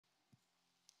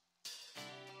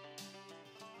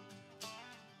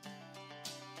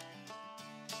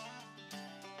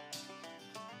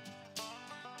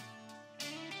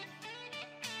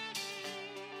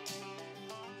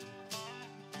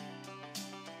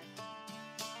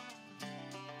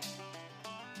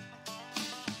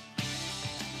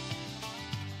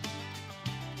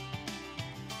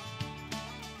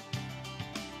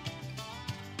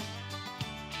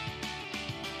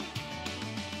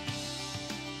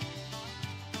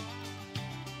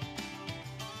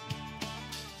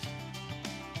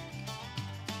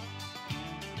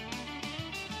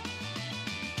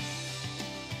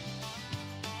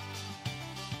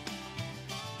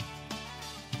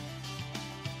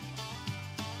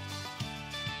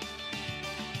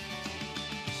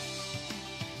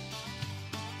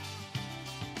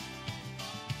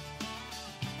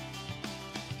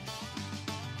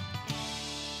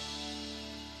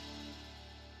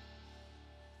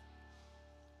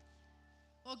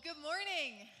Well, good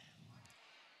morning.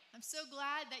 I'm so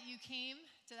glad that you came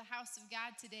to the house of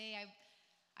God today.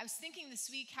 I was thinking this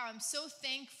week how I'm so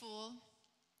thankful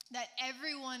that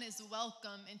everyone is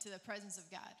welcome into the presence of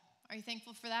God. Are you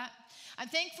thankful for that? I'm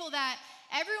thankful that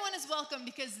everyone is welcome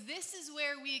because this is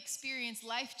where we experience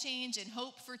life change and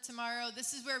hope for tomorrow.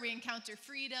 This is where we encounter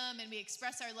freedom and we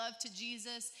express our love to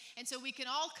Jesus. And so we can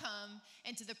all come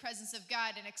into the presence of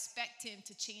God and expect Him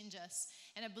to change us.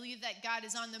 And I believe that God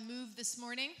is on the move this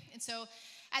morning. And so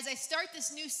as I start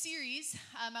this new series,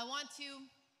 I want to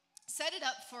set it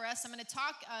up for us. I'm going to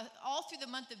talk all through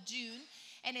the month of June,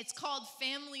 and it's called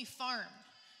Family Farm.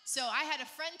 So I had a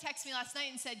friend text me last night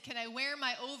and said, "Can I wear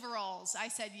my overalls?" I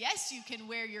said, "Yes, you can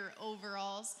wear your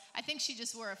overalls." I think she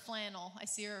just wore a flannel. I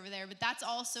see her over there, but that's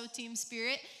also team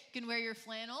spirit. You can wear your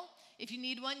flannel. If you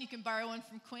need one, you can borrow one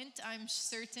from Quint, I'm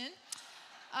certain.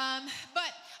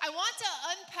 But I want to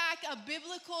unpack a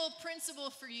biblical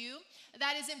principle for you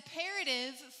that is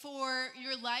imperative for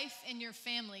your life and your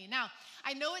family. Now,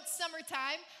 I know it's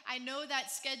summertime. I know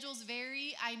that schedules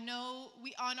vary. I know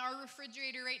on our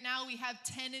refrigerator right now, we have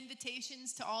 10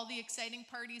 invitations to all the exciting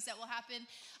parties that will happen.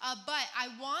 But I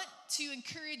want to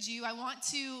encourage you, I want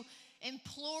to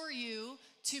implore you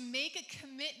to make a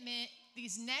commitment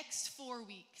these next 4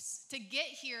 weeks to get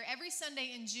here every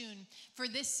Sunday in June for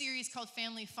this series called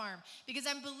Family Farm, because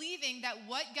I'm believing that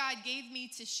what God gave me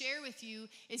to share with you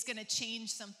is going to change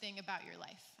something about your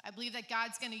life. I believe that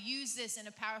God's going to use this in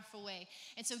a powerful way.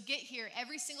 And so get here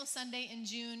every single Sunday in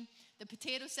June. The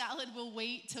potato salad will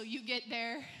wait till you get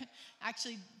there.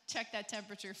 Actually, check that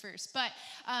temperature first. But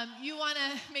you want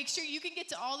to make sure you can get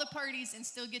to all the parties and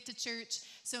still get to church.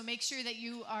 So make sure that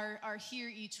you are here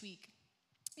each week.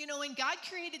 You know, when God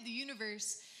created the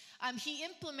universe, He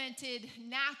implemented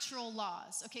natural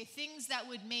laws, okay, things that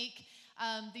would make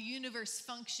the universe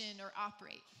function or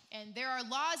operate. And there are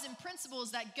laws and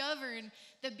principles that govern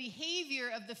the behavior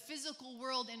of the physical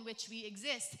world in which we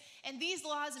exist. And these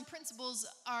laws and principles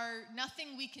are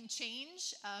nothing we can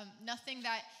change, nothing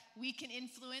that we can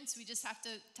influence. We just have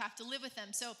to live with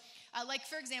them. So, like,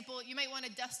 for example, you might want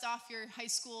to dust off your high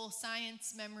school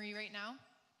science memory right now.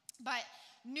 But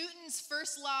Newton's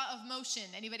first law of motion.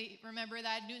 Anybody remember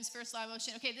that? Newton's first law of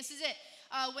motion. Okay, this is it.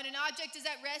 When an object is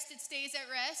at rest, it stays at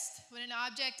rest. When an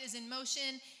object is in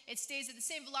motion, it stays at the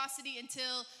same velocity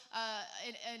until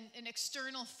an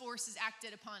external force is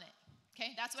acted upon it.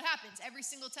 Okay, that's what happens every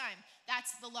single time.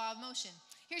 That's the law of motion.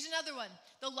 Here's another one,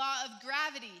 the law of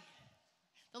gravity.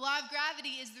 The law of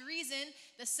gravity is the reason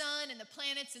the sun and the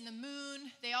planets and the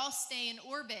moon, they all stay in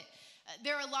orbit.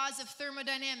 There are laws of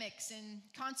thermodynamics and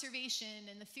conservation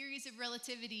and the theories of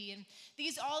relativity, and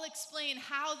these all explain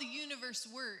how the universe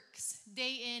works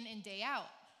day in and day out.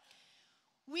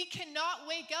 We cannot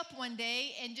wake up one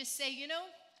day and just say, you know,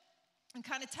 I'm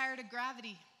kind of tired of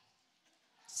gravity,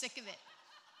 sick of it.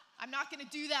 I'm not going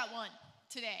to do that one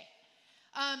today.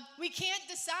 We can't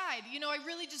decide, you know, I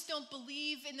really just don't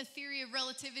believe in the theory of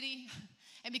relativity,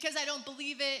 and because I don't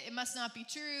believe it, it must not be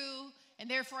true. And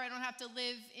therefore, I don't have to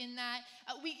live in that.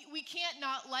 We can't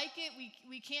not like it.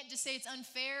 We can't just say it's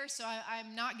unfair, so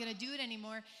I'm not going to do it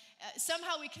anymore.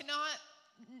 Somehow we cannot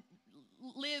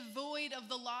live void of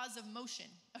the laws of motion,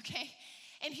 okay?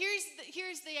 And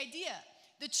here's the idea.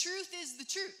 The truth is the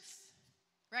truth,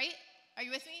 right? Are you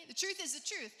with me? The truth is the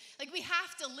truth. Like, we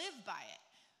have to live by it.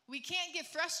 We can't get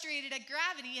frustrated at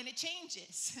gravity and it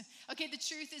changes. Okay, the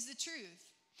truth is the truth.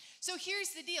 So here's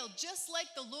the deal. Just like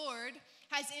the Lord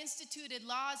has instituted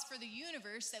laws for the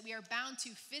universe that we are bound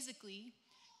to physically,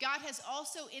 God has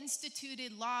also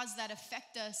instituted laws that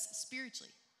affect us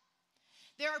spiritually.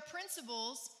 There are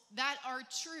principles that are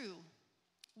true,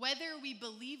 whether we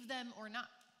believe them or not.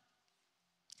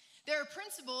 There are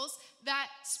principles that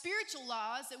spiritual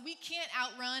laws that we can't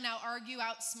outrun, out-argue,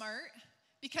 outsmart,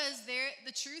 because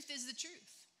the truth is the truth.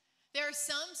 There are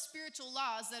some spiritual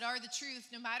laws that are the truth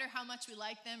no matter how much we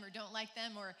like them or don't like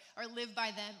them or live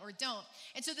by them or don't.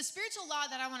 And so the spiritual law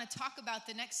that I want to talk about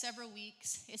the next several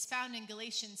weeks is found in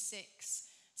Galatians 6,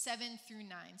 7 through 9.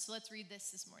 So let's read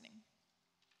this morning.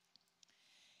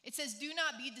 It says, "Do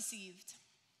not be deceived.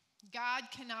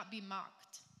 God cannot be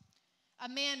mocked. A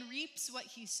man reaps what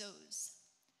he sows.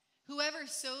 Whoever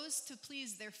sows to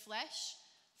please their flesh,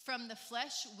 from the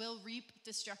flesh will reap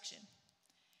destruction.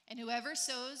 And whoever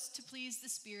sows to please the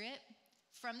Spirit,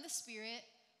 from the Spirit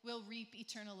will reap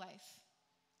eternal life.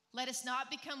 Let us not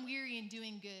become weary in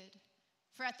doing good,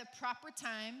 for at the proper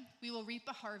time we will reap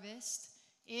a harvest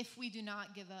if we do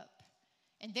not give up.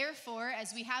 And therefore,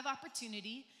 as we have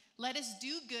opportunity, let us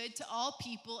do good to all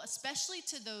people, especially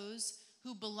to those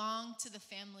who belong to the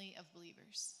family of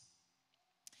believers."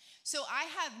 So I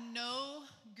have no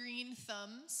green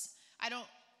thumbs. I don't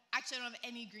have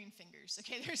any green fingers,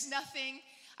 okay? There's nothing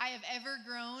I have ever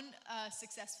grown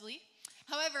successfully.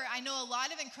 However, I know a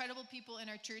lot of incredible people in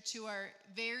our church who are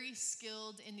very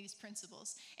skilled in these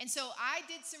principles. And so I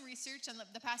did some research on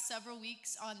the past several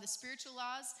weeks on the spiritual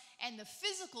laws and the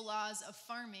physical laws of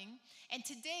farming. And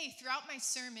today, throughout my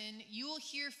sermon, you will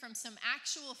hear from some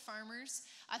actual farmers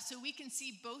so we can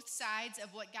see both sides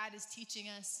of what God is teaching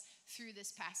us through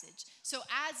this passage. So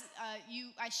as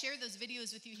I share those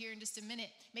videos with you here in just a minute,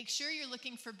 make sure you're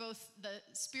looking for both the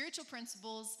spiritual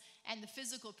principles and the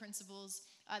physical principles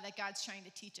that God's trying to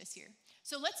teach us here.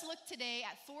 So let's look today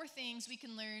at 4 things we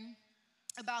can learn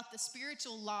about the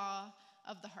spiritual law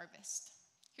of the harvest.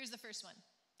 Here's the first one.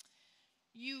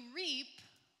 You reap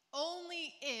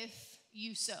only if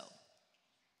you sow.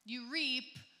 You reap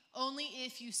only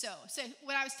if you sow. So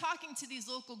when I was talking to these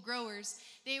local growers,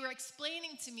 they were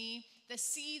explaining to me the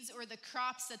seeds or the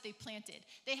crops that they planted.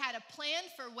 They had a plan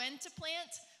for when to plant,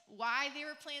 why they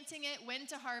were planting it, when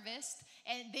to harvest,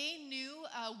 and they knew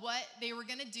what they were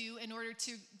going to do in order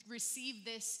to receive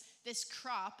this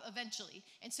crop eventually.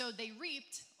 And so they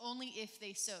reaped only if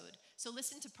they sowed. So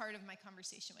listen to part of my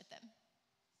conversation with them.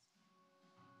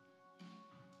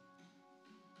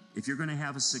 If you're going to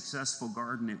have a successful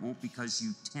garden, it won't be because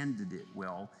you tended it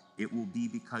well. It will be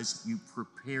because you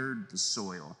prepared the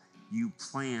soil. You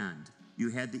planned.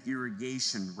 You had the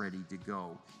irrigation ready to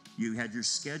go. You had your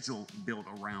schedule built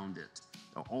around it.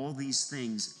 All these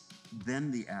things,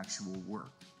 then the actual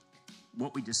work.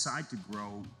 What we decide to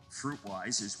grow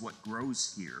fruit-wise is what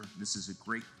grows here. This is a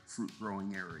great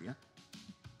fruit-growing area.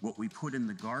 What we put in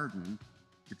the garden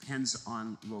depends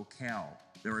on locale.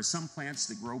 There are some plants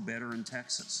that grow better in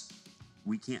Texas.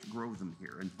 We can't grow them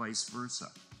here, and vice versa.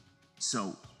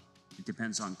 So it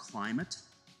depends on climate.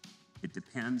 It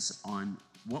depends on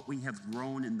what we have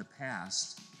grown in the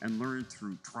past and learned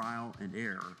through trial and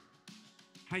error.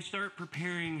 I start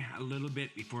preparing a little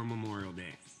bit before Memorial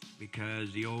Day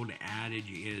because the old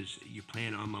adage is you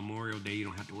plant on Memorial Day, you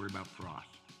don't have to worry about frost.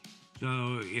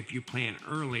 So if you plant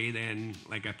early, then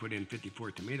like I put in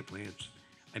 54 tomato plants,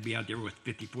 I'd be out there with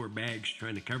 54 bags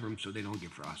trying to cover them so they don't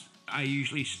get frost. I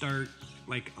usually start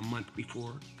like a month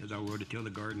before because I'll rototill the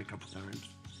garden a couple times.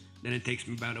 Then it takes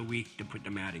me about a week to put the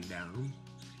matting down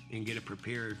and get it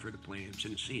prepared for the plants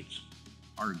and seeds.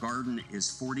 Our garden is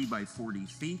 40 by 40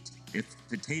 feet. If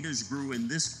potatoes grew in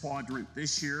this quadrant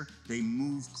this year, they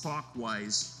move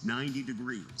clockwise 90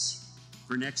 degrees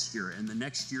for next year, and the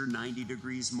next year 90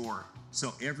 degrees more.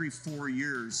 So every 4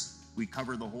 years, we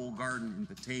cover the whole garden in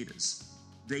potatoes.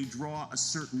 They draw a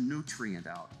certain nutrient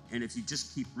out, and if you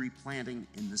just keep replanting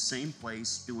in the same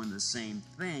place, doing the same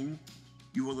thing,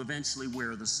 you will eventually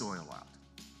wear the soil out.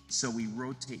 So we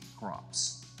rotate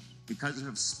crops. Because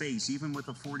of space, even with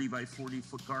a 40 by 40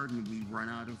 foot garden, we run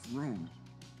out of room.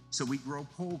 So we grow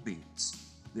pole beans.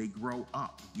 They grow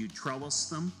up. You trellis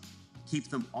them, keep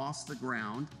them off the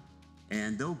ground,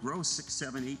 and they'll grow 6,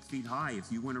 7, 8 feet high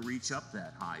if you want to reach up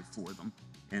that high for them.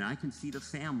 And I can feed a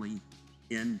family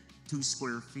in 2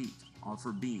 square feet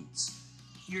for beans.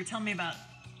 You were telling me about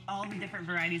all the different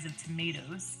varieties of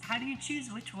tomatoes. How do you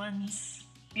choose which ones,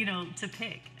 to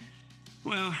pick?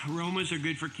 Well, Romas are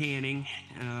good for canning.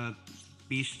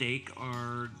 Beefsteak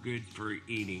are good for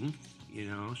eating,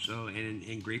 so,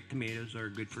 and grape tomatoes are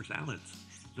good for salads.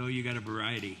 So you got a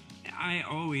variety. I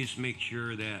always make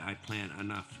sure that I plant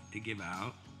enough to give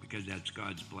out because that's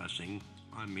God's blessing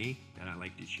on me that I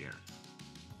like to share.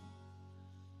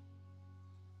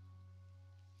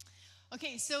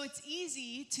 Okay, so it's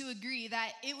easy to agree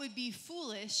that it would be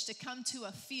foolish to come to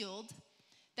a field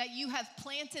that you have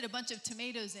planted a bunch of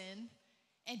tomatoes in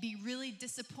and be really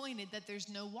disappointed that there's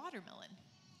no watermelon.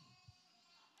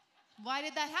 Why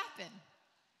did that happen?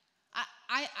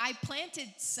 I planted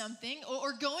something,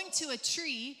 or going to a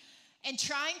tree and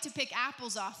trying to pick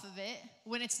apples off of it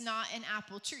when it's not an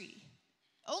apple tree.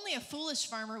 Only a foolish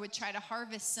farmer would try to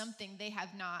harvest something they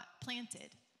have not planted.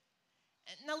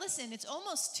 Now listen, it's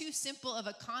almost too simple of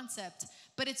a concept,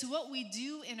 but it's what we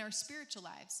do in our spiritual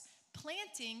lives.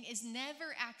 Planting is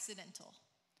never accidental.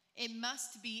 It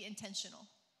must be intentional.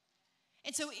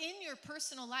 And so in your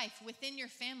personal life, within your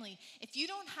family, if you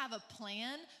don't have a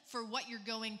plan for what you're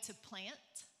going to plant,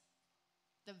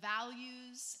 the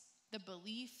values, the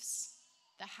beliefs,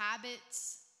 the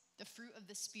habits, the fruit of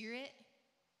the Spirit,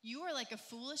 you are like a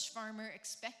foolish farmer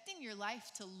expecting your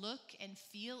life to look and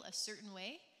feel a certain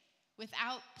way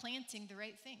without planting the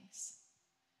right things.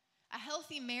 A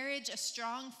healthy marriage, a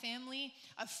strong family,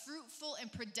 a fruitful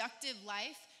and productive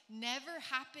life never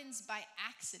happens by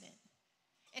accident.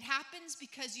 It happens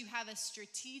because you have a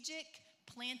strategic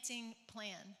planting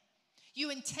plan. You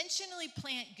intentionally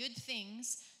plant good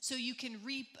things so you can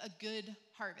reap a good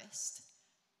harvest.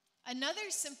 Another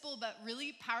simple but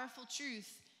really powerful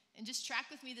truth, and just track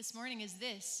with me this morning, is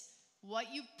this: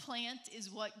 what you plant is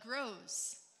what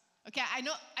grows. Okay, I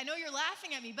know you're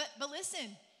laughing at me, but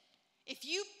listen. If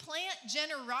you plant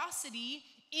generosity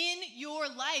in your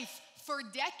life for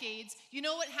decades, you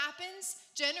know what happens?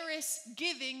 Generous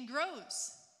giving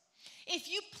grows.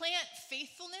 If you plant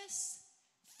faithfulness,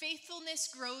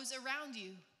 faithfulness grows around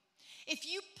you. If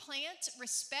you plant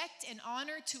respect and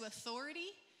honor to authority,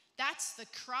 that's the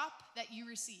crop that you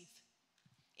receive.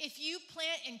 If you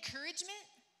plant encouragement,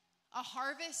 a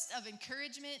harvest of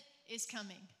encouragement is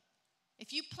coming.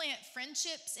 If you plant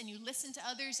friendships and you listen to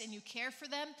others and you care for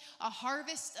them, a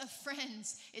harvest of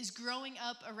friends is growing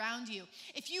up around you.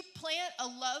 If you plant a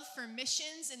love for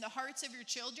missions in the hearts of your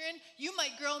children, you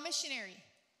might grow a missionary.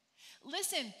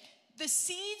 Listen, the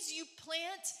seeds you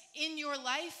plant in your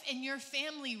life and your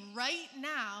family right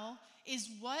now is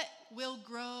what will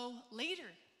grow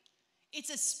later. It's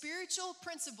a spiritual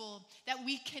principle that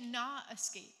we cannot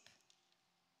escape.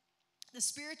 The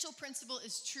spiritual principle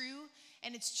is true,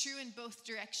 and it's true in both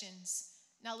directions.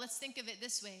 Now let's think of it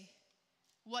this way: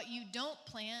 what you don't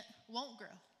plant won't grow.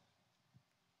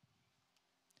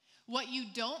 What you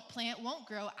don't plant won't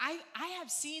grow. I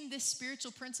have seen this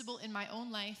spiritual principle in my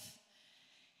own life,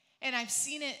 and I've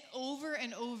seen it over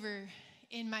and over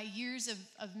in my years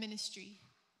of ministry.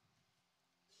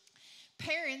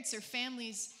 Parents or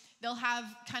families, they'll have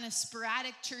kind of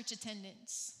sporadic church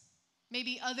attendance.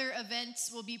 Maybe other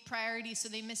events will be priority, so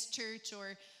they miss church,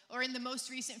 or in the most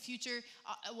recent future,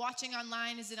 watching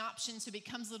online is an option, so it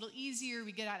becomes a little easier.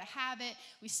 We get out of habit,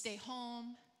 we stay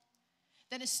home.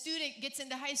 Then a student gets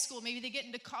into high school, maybe they get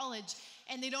into college,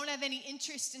 and they don't have any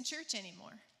interest in church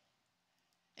anymore.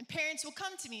 And parents will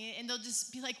come to me and they'll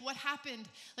just be like, what happened?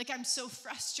 Like, I'm so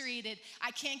frustrated.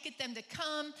 I can't get them to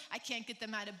come. I can't get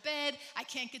them out of bed. I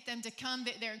can't get them to come.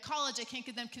 They're in college. I can't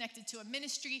get them connected to a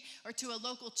ministry or to a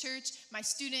local church. My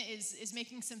student is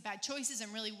making some bad choices.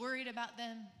 I'm really worried about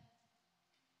them.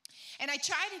 And I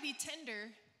try to be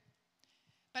tender,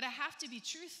 but I have to be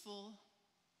truthful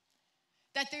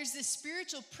that there's this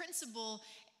spiritual principle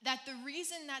that the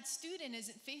reason that student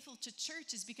isn't faithful to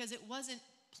church is because it wasn't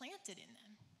planted in them.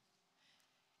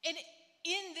 And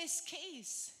in this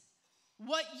case,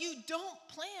 what you don't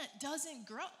plant doesn't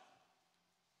grow.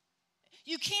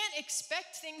 You can't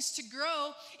expect things to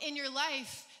grow in your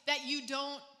life that you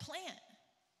don't plant.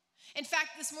 In fact,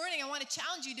 this morning I want to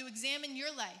challenge you to examine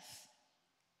your life.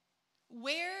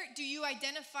 Where do you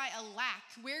identify a lack?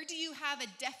 Where do you have a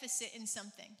deficit in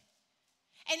something?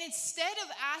 And instead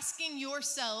of asking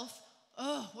yourself,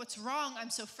 oh, what's wrong?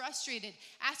 I'm so frustrated.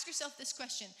 Ask yourself this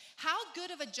question: how good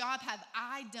of a job have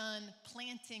I done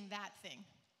planting that thing?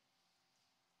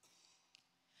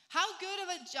 How good of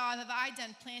a job have I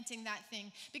done planting that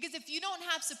thing? Because if you don't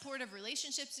have supportive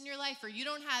relationships in your life, or you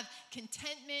don't have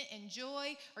contentment and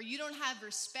joy, or you don't have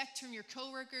respect from your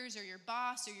coworkers or your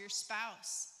boss or your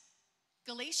spouse,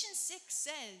 Galatians 6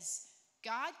 says,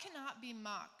 God cannot be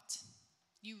mocked.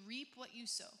 You reap what you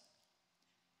sow.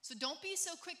 So don't be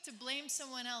so quick to blame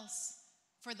someone else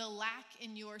for the lack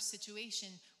in your situation.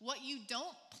 What you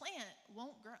don't plant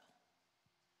won't grow.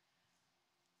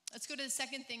 Let's go to the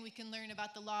second thing we can learn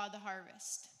about the law of the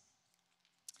harvest.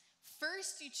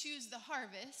 First, you choose the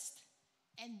harvest,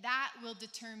 and that will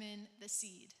determine the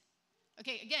seed.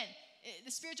 Okay, again,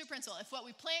 the spiritual principle: if what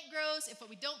we plant grows, if what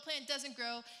we don't plant doesn't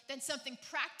grow, then something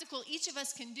practical each of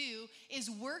us can do is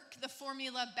work the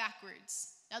formula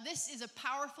backwards. Now, this is a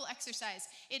powerful exercise.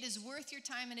 It is worth your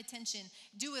time and attention.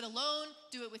 Do it alone,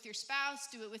 do it with your spouse,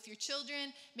 do it with your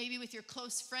children, maybe with your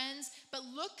close friends, but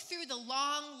look through the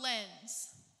long lens.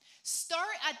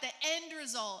 Start at the end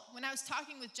result. When I was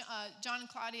talking with John and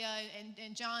Claudia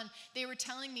and John, they were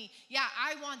telling me, yeah,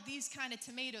 I want these kind of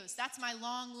tomatoes. That's my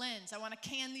long lens. I want to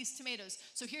can these tomatoes.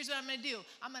 So here's what I'm going to do.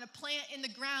 I'm going to plant in the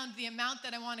ground the amount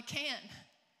that I want to can.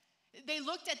 They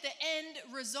looked at the end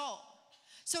result.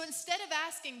 So instead of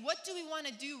asking, what do we want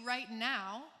to do right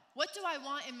now? What do I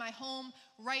want in my home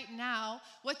right now?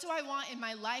 What do I want in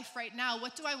my life right now?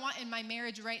 What do I want in my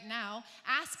marriage right now?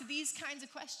 Ask these kinds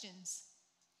of questions.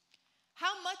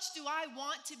 How much do I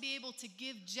want to be able to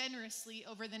give generously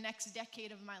over the next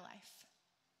decade of my life?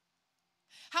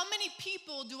 How many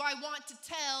people do I want to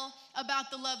tell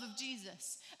about the love of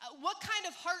Jesus? What kind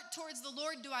of heart towards the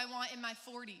Lord do I want in my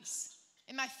 40s,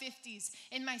 in my 50s,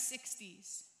 in my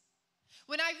 60s?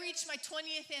 When I reach my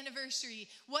 20th anniversary,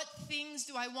 what things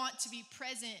do I want to be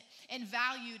present and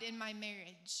valued in my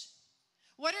marriage?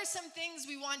 What are some things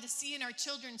we want to see in our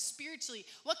children spiritually?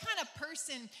 What kind of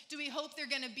person do we hope they're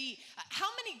going to be? How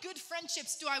many good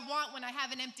friendships do I want when I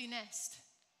have an empty nest?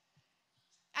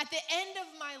 At the end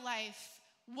of my life,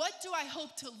 what do I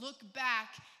hope to look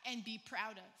back and be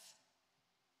proud of?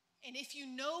 And if you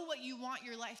know what you want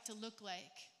your life to look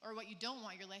like, or what you don't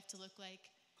want your life to look like,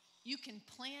 you can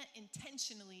plant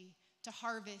intentionally to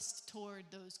harvest toward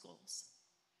those goals.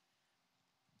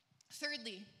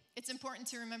 Thirdly, it's important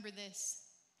to remember this.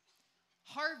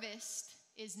 Harvest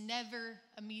is never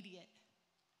immediate.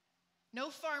 No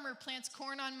farmer plants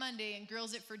corn on Monday and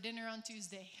grills it for dinner on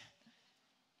Tuesday.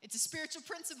 It's a spiritual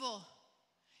principle.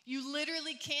 You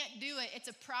literally can't do it. It's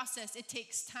a process. It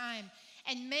takes time.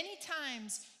 And many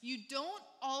times, you don't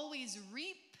always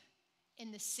reap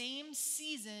in the same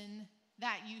season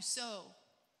that you sow.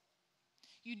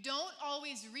 You don't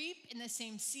always reap in the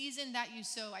same season that you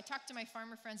sow. I talked to my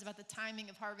farmer friends about the timing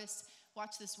of harvest.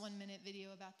 Watch this 1-minute video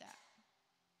about that.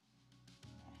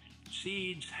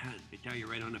 Seeds, they tell you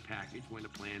right on the package when to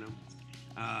plant them,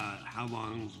 how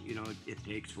long it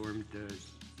takes for them to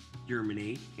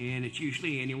germinate, and it's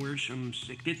usually anywhere from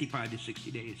 55 to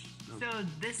 60 days. So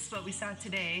this, what we saw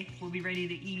today, will be ready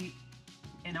to eat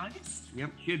in August?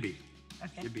 Yep, should be.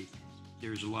 Okay. Should be.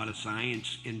 There's a lot of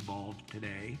science involved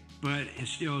today, but it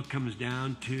still comes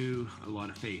down to a lot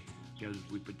of faith, because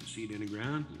we put the seed in the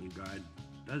ground and God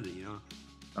does it,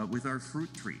 With our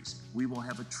fruit trees, we will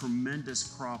have a tremendous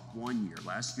crop one year.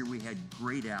 Last year we had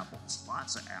great apples,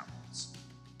 lots of apples.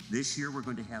 This year we're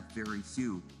going to have very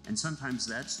few. And sometimes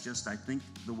that's just, I think,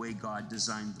 the way God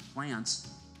designed the plants.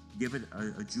 Give it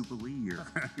a jubilee year,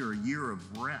 or a year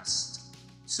of rest.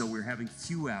 So we're having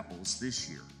few apples this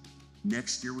year.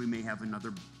 Next year we may have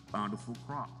another bountiful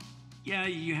crop. Yeah,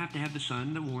 you have to have the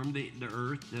sun to warm the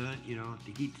earth,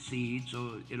 to heat the seed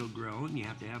so it'll grow, and you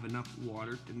have to have enough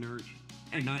water to nourish.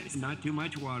 And not too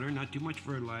much water, not too much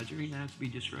fertilizer. It has to be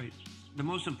just right. The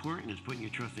most important is putting your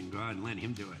trust in God and letting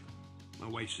Him do it. My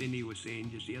wife Cindy was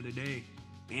saying just the other day,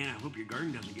 man, I hope your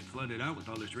garden doesn't get flooded out with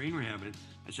all this rain we're having.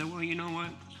 I said, well, you know what?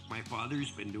 My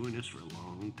father's been doing this for a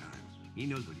long time. He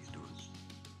knows what he's doing.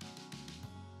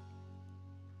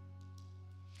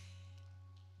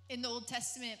 In the Old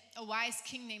Testament, a wise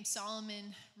king named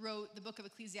Solomon wrote the book of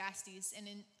Ecclesiastes. And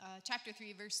in chapter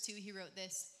 3, verse 2, he wrote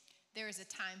this: there is a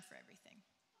time for everything,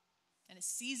 and a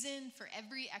season for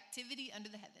every activity under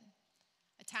the heaven.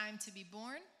 A time to be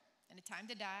born, and a time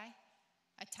to die.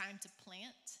 A time to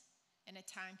plant, and a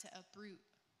time to uproot.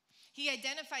 He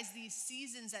identifies these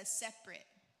seasons as separate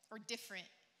or different.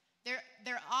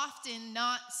 They're often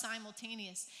not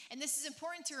simultaneous. And this is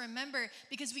important to remember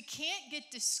because we can't get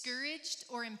discouraged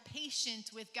or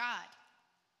impatient with God.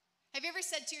 Have you ever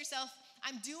said to yourself,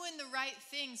 I'm doing the right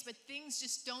things, but things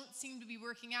just don't seem to be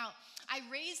working out? I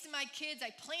raised my kids,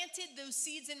 I planted those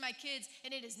seeds in my kids,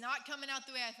 and it is not coming out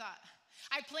the way I thought.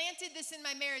 I planted this in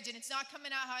my marriage, and it's not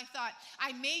coming out how I thought.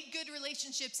 I made good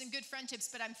relationships and good friendships,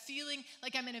 but I'm feeling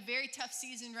like I'm in a very tough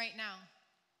season right now.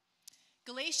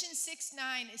 Galatians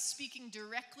 6:9 is speaking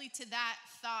directly to that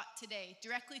thought today,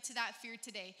 directly to that fear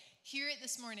today. Hear it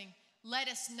this morning. Let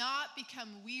us not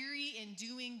become weary in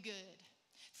doing good,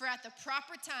 for at the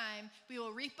proper time we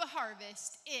will reap a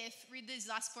harvest if, read these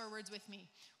last 4 words with me,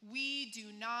 we do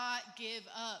not give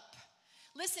up.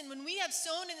 Listen, when we have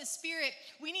sown in the Spirit,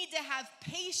 we need to have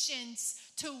patience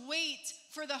to wait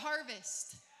for the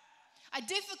harvest. A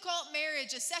difficult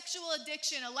marriage, a sexual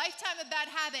addiction, a lifetime of bad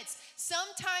habits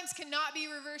sometimes cannot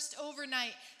be reversed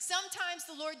overnight. Sometimes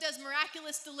the Lord does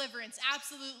miraculous deliverance,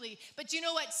 absolutely. But you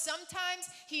know what? Sometimes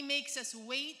He makes us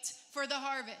wait for the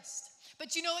harvest.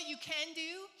 But you know what you can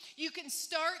do? You can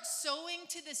start sowing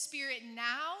to the Spirit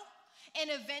now and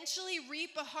eventually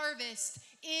reap a harvest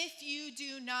if you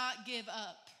do not give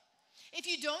up. If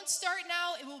you don't start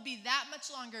now, it will be that much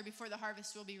longer before the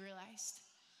harvest will be realized.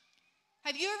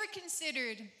 Have you ever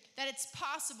considered that it's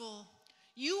possible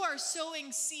you are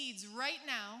sowing seeds right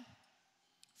now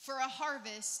for a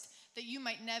harvest that you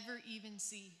might never even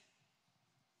see?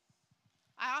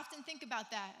 I often think about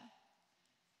that.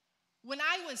 When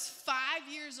I was 5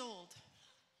 years old,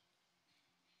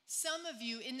 some of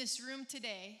you in this room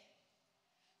today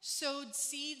sowed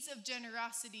seeds of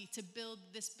generosity to build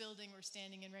this building we're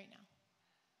standing in right now.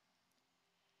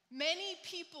 Many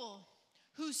people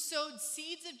who sowed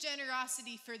seeds of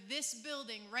generosity for this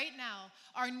building right now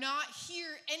are not here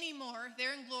anymore,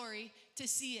 they're in glory, to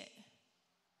see it.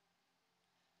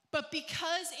 But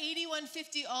because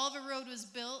 8150 Oliver Road was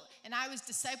built and I was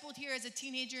discipled here as a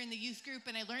teenager in the youth group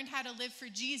and I learned how to live for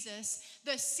Jesus,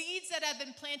 the seeds that have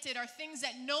been planted are things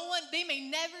that they may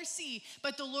never see,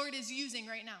 but the Lord is using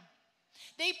right now.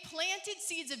 They planted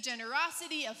seeds of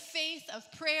generosity, of faith, of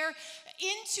prayer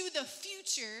into the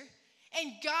future.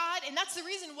 And God, and that's the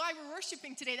reason why we're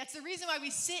worshiping today. That's the reason why we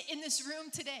sit in this room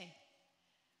today.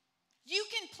 You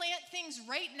can plant things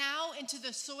right now into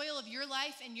the soil of your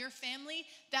life and your family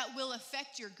that will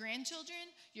affect your grandchildren,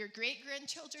 your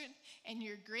great-grandchildren, and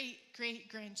your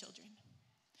great-great-grandchildren.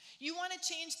 You want to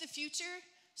change the future?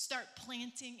 Start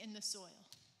planting in the soil.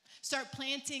 Start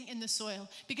planting in the soil,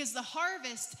 because the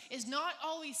harvest is not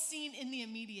always seen in the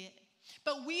immediate.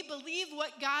 But we believe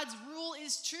what God's rule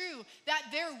is true, that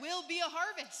there will be a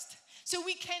harvest. So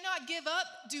we cannot give up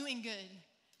doing good.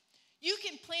 You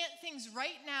can plant things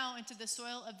right now into the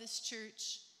soil of this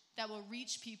church that will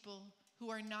reach people who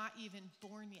are not even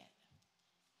born yet.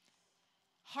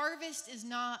 Harvest is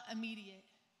not immediate,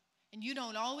 and you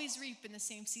don't always reap in the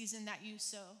same season that you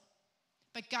sow.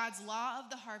 But God's law of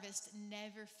the harvest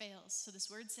never fails. So this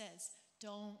word says,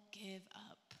 don't give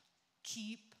up.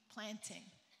 Keep planting.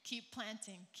 Keep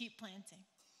planting. Keep planting.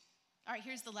 All right,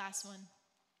 here's the last one.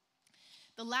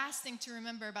 The last thing to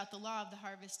remember about the law of the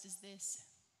harvest is this.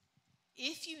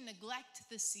 If you neglect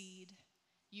the seed,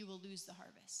 you will lose the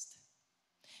harvest.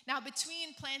 Now,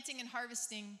 between planting and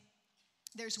harvesting,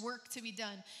 there's work to be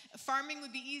done. Farming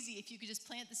would be easy if you could just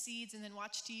plant the seeds and then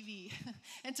watch TV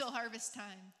until harvest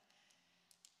time.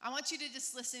 I want you to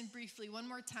just listen briefly one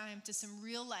more time to some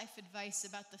real life advice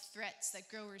about the threats that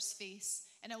growers face.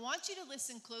 And I want you to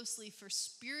listen closely for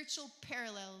spiritual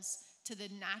parallels to the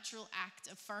natural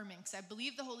act of farming, because I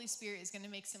believe the Holy Spirit is going to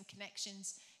make some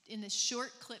connections in this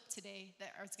short clip today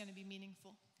that are going to be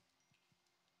meaningful.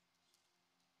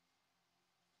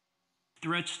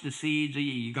 Threats to seeds,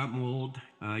 you got mold,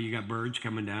 you got birds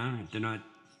coming down. If they're not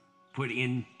put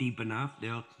in deep enough,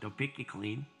 they'll pick you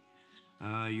clean.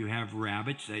 You have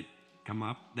rabbits that come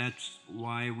up. That's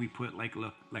why we put like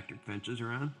electric fences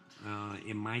around.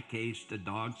 In my case, the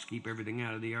dogs keep everything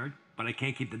out of the yard, but I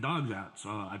can't keep the dogs out. So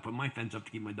I put my fence up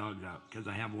to keep my dogs out, because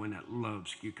I have one that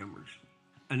loves cucumbers.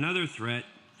 Another threat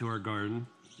to our garden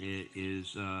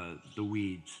is the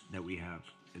weeds that we have.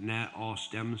 And that all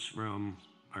stems from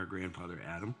our grandfather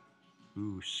Adam,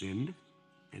 who sinned,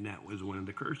 and that was one of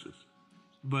the curses.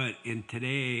 But in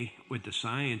today, with the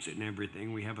science and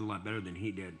everything, we have it a lot better than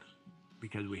he did,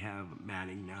 because we have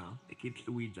matting now that keeps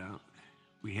the weeds out.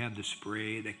 We have the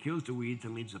spray that kills the weeds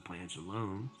and leaves the plants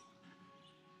alone.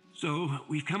 So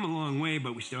we've come a long way,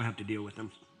 but we still have to deal with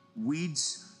them.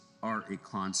 Weeds are a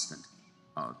constant.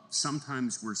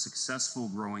 Sometimes we're successful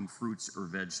growing fruits or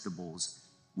vegetables.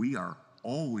 We are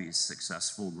always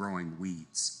successful growing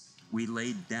weeds. We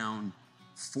laid down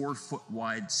 4-foot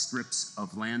wide strips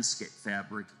of landscape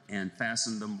fabric and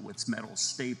fastened them with metal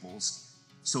staples,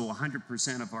 so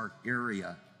 100% of our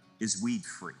area is weed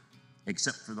free,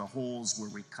 except for the holes where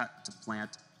we cut to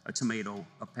plant a tomato,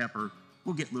 a pepper.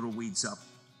 We'll get little weeds up,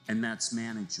 and that's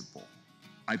manageable.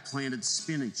 I planted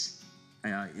spinach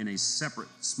in a separate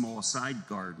small side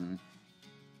garden,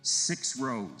 6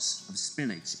 rows of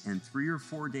spinach, and 3 or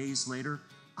 4 days later,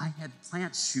 I had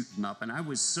plants shooting up, and I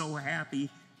was so happy.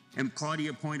 And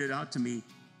Claudia pointed out to me,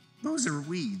 those are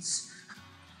weeds.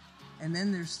 And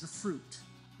then there's the fruit.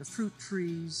 The fruit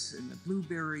trees and the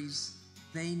blueberries,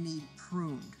 they need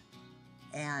pruned.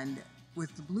 And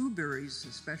with the blueberries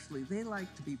especially, they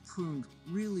like to be pruned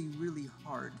really, really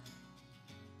hard.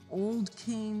 Old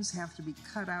canes have to be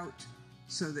cut out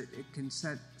so that it can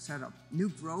set up new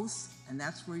growth, and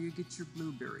that's where you get your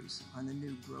blueberries, on the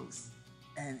new growth.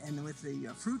 And with the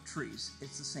fruit trees,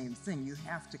 it's the same thing. You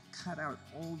have to cut out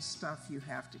old stuff. You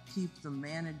have to keep them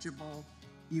manageable.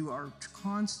 You are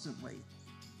constantly,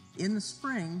 in the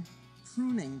spring,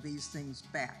 pruning these things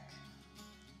back.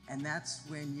 And that's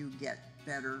when you get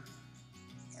better,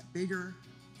 and bigger,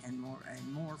 and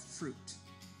more fruit.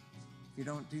 If you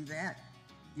don't do that,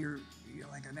 you're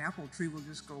like an apple tree will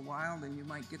just go wild, and you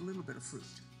might get a little bit of fruit.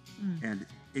 And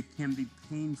it can be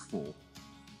painful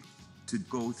to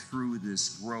go through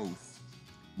this growth.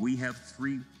 We have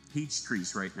 3 peach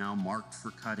trees right now marked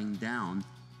for cutting down,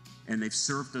 and they've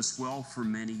served us well for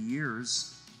many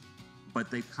years, but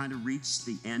they've kind of reached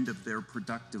the end of their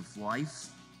productive life.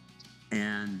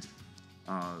 And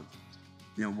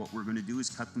what we're going to do is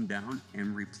cut them down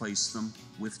and replace them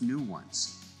with new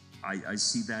ones. I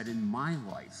see that in my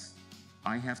life.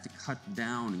 I have to cut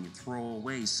down and throw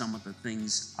away some of the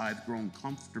things I've grown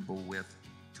comfortable with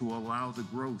to allow the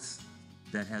growth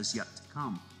that has yet to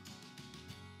come.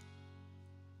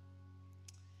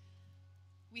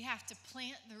 We have to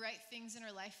plant the right things in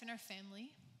our life and our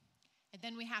family, and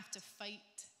then we have to fight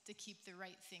to keep the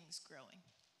right things growing.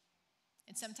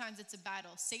 And sometimes it's a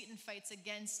battle. Satan fights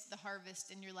against the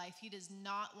harvest in your life. He does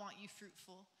not want you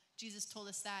fruitful. Jesus told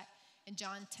us that in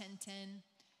John 10:10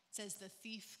 says, the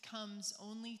thief comes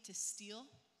only to steal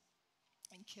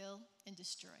and kill and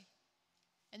destroy.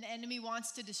 And the enemy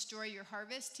wants to destroy your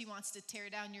harvest. He wants to tear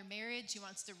down your marriage. He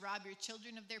wants to rob your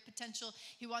children of their potential.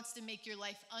 He wants to make your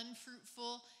life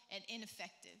unfruitful and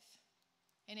ineffective.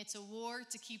 And it's a war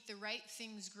to keep the right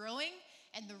things growing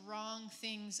and the wrong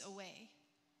things away.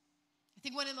 I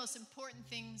think one of the most important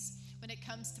things when it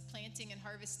comes to planting and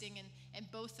harvesting,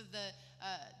 and both of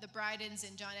the Brydens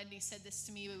and John Edney said this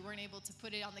to me, we weren't able to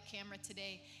put it on the camera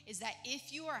today, is that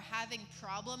if you are having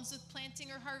problems with planting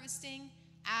or harvesting,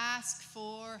 ask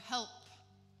for help.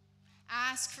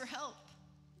 Ask for help.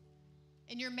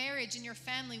 In your marriage, in your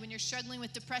family, when you're struggling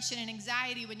with depression and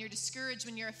anxiety, when you're discouraged,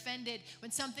 when you're offended,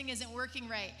 when something isn't working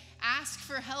right, ask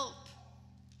for help.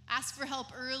 Ask for help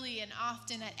early and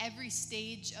often. At every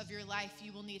stage of your life,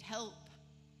 you will need help.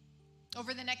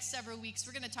 Over the next several weeks,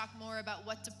 we're going to talk more about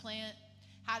what to plant,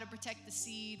 how to protect the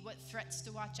seed, what threats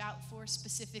to watch out for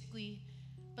specifically.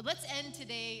 But let's end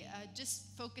today just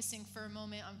focusing for a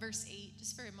moment on verse 8,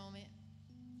 just for a moment.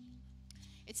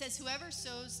 It says, whoever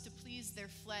sows to please their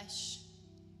flesh,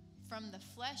 from the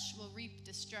flesh will reap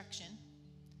destruction.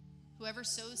 Whoever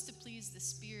sows to please the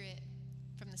Spirit,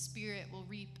 from the Spirit will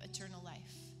reap eternal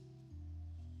life.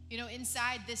 You know,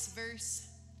 inside this verse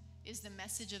is the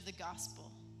message of the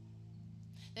gospel.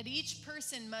 That each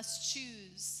person must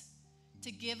choose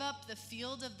to give up the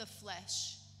field of the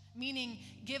flesh, meaning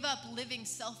give up living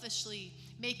selfishly,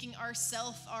 making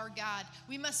ourself our God.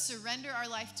 We must surrender our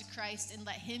life to Christ and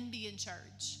let him be in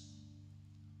charge.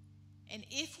 And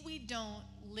if we don't,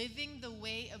 living the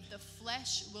way of the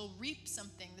flesh will reap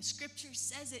something. The scripture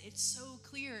says it. It's so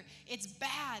clear. It's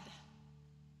bad.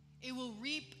 It will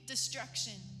reap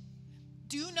destruction.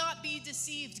 Do not be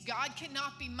deceived. God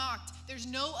cannot be mocked. There's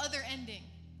no other ending.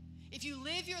 If you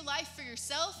live your life for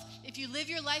yourself, if you live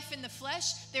your life in the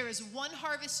flesh, there is one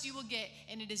harvest you will get,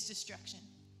 and it is destruction.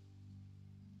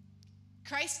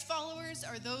 Christ followers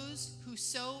are those who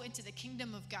sow into the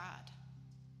kingdom of God,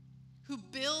 who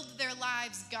build their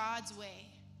lives God's way,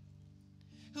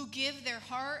 who give their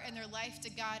heart and their life to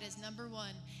God as number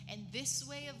one, and this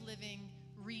way of living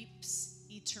reaps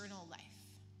eternal life.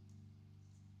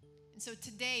 And so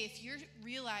today, if you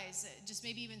realize, just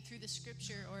maybe even through the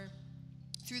scripture or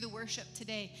through the worship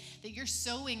today, that you're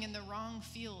sowing in the wrong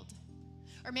field,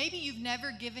 or maybe you've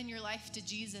never given your life to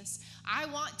Jesus, I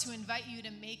want to invite you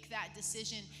to make that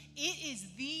decision. It is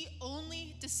the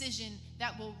only decision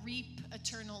that will reap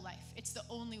eternal life. It's the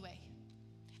only way.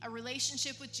 A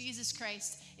relationship with Jesus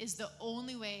Christ is the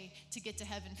only way to get to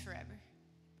heaven forever.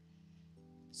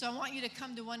 So I want you to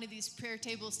come to one of these prayer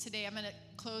tables today. I'm going to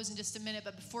close in just a minute,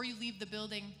 but before you leave the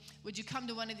building, would you come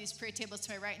to one of these prayer tables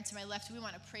to my right and to my left? We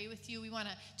want to pray with you. We want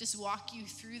to just walk you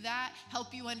through that,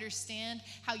 help you understand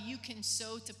how you can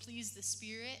sow to please the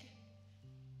Spirit,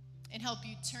 and help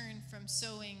you turn from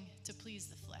sowing to please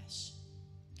the flesh.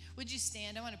 Would you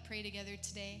stand? I want to pray together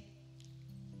today.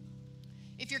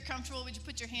 If you're comfortable, would you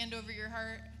put your hand over your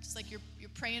heart, just like you're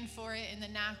praying for it in the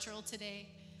natural today?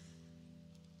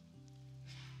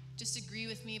 Just agree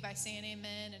with me by saying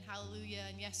amen and hallelujah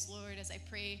and yes, Lord, as I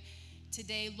pray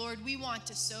today. Lord, we want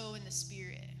to sow in the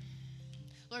Spirit.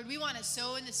 Lord, we want to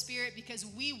sow in the Spirit because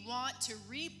we want to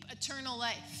reap eternal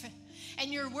life.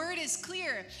 And your word is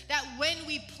clear that when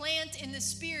we plant in the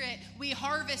Spirit, we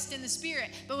harvest in the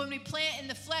Spirit. But when we plant in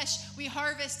the flesh, we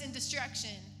harvest in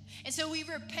destruction. And so we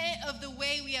repent of the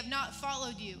way we have not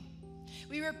followed you.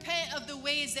 We repent of the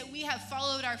ways that we have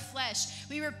followed our flesh.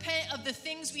 We repent of the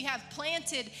things we have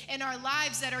planted in our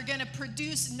lives that are going to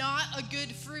produce not a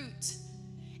good fruit.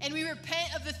 And we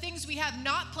repent of the things we have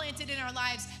not planted in our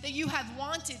lives that you have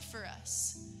wanted for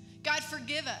us. God,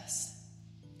 forgive us.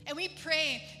 And we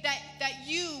pray that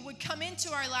you would come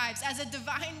into our lives as a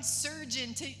divine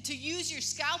surgeon to use your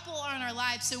scalpel on our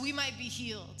lives so we might be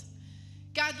healed.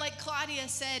 God, like Claudia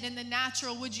said in the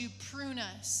natural, would you prune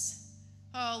us?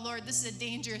 Oh, Lord, this is a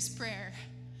dangerous prayer.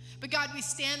 But God, we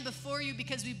stand before you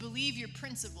because we believe your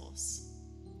principles.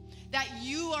 That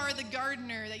you are the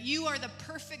gardener, that you are the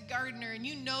perfect gardener, and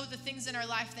you know the things in our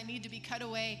life that need to be cut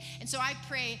away. And so I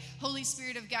pray, Holy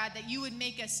Spirit of God, that you would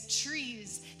make us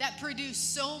trees that produce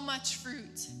so much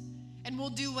fruit, and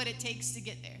we'll do what it takes to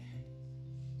get there.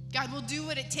 God, we'll do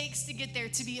what it takes to get there,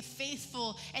 to be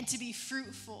faithful and to be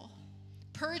fruitful.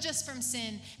 Purge us from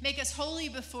sin. Make us holy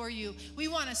before you. We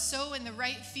want to sow in the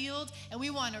right field, and we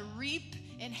want to reap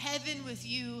in heaven with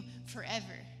you forever.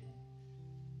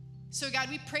 So God,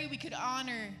 we pray we could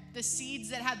honor the seeds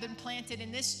that have been planted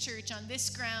in this church, on this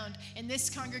ground, in this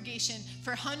congregation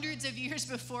for hundreds of years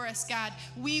before us, God.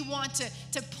 We want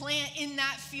to plant in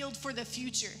that field for the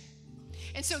future.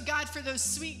 And so, God, for those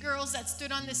sweet girls that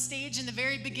stood on the stage in the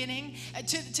very beginning,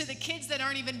 to the kids that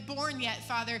aren't even born yet,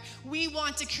 Father, we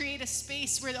want to create a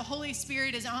space where the Holy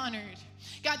Spirit is honored.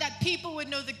 God, that people would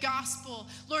know the gospel.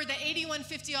 Lord, that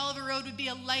 8150 Oliver Road would be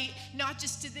a light, not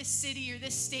just to this city or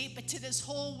this state, but to this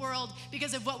whole world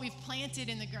because of what we've planted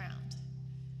in the ground.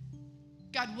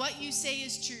 God, what you say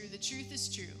is true. The truth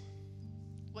is true.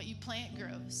 What you plant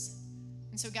grows.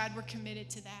 And so, God, we're committed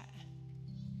to that.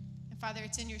 And Father,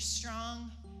 it's in your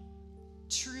strong,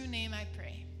 true name I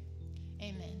pray.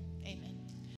 Amen. Amen.